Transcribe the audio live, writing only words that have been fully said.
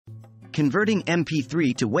Converting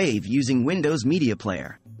MP3 to WAV using Windows Media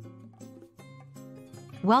Player.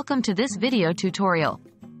 Welcome to this video tutorial.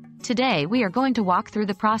 Today we are going to walk through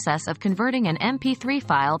the process of converting an MP3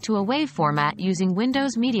 file to a WAV format using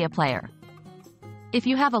Windows Media Player. If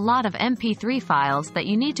you have a lot of MP3 files that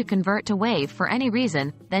you need to convert to WAV for any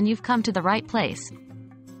reason, then you've come to the right place.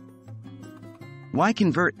 Why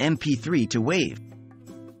convert MP3 to WAV?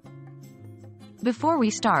 Before we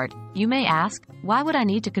start, you may ask, why would I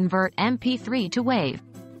need to convert MP3 to WAV?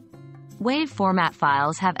 WAV format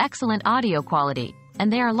files have excellent audio quality,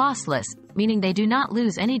 and they are lossless, meaning they do not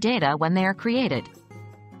lose any data when they are created.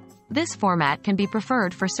 This format can be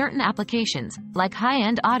preferred for certain applications, like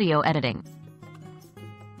high-end audio editing.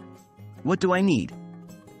 What do I need?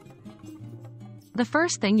 The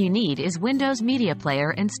first thing you need is Windows Media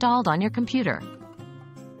Player installed on your computer.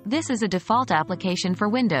 This is a default application for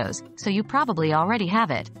Windows, so you probably already have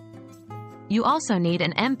it. You also need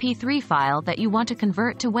an MP3 file that you want to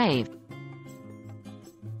convert to WAV.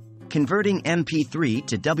 Converting MP3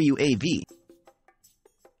 to WAV.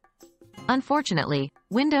 Unfortunately,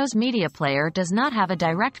 Windows Media Player does not have a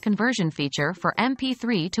direct conversion feature for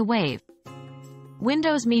MP3 to WAV.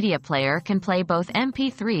 Windows Media Player can play both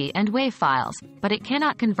MP3 and WAV files, but it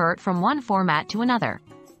cannot convert from one format to another.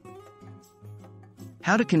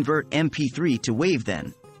 How to convert MP3 to WAV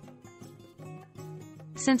then?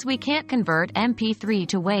 Since we can't convert MP3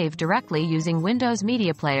 to WAV directly using Windows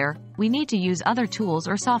Media Player, we need to use other tools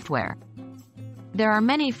or software. There are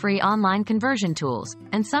many free online conversion tools,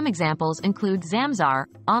 and some examples include Zamzar,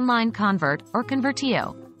 Online Convert, or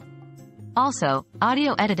Convertio. Also,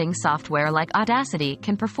 audio editing software like Audacity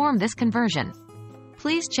can perform this conversion.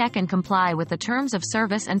 Please check and comply with the terms of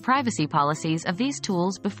service and privacy policies of these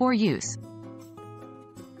tools before use.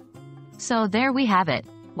 So there we have it.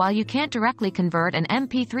 While you can't directly convert an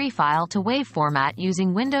MP3 file to WAV format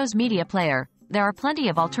using Windows Media Player, there are plenty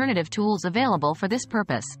of alternative tools available for this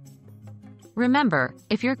purpose. Remember,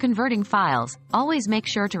 if you're converting files, always make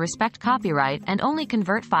sure to respect copyright and only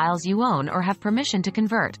convert files you own or have permission to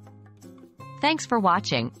convert. Thanks for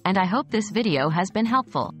watching, and I hope this video has been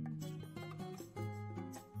helpful.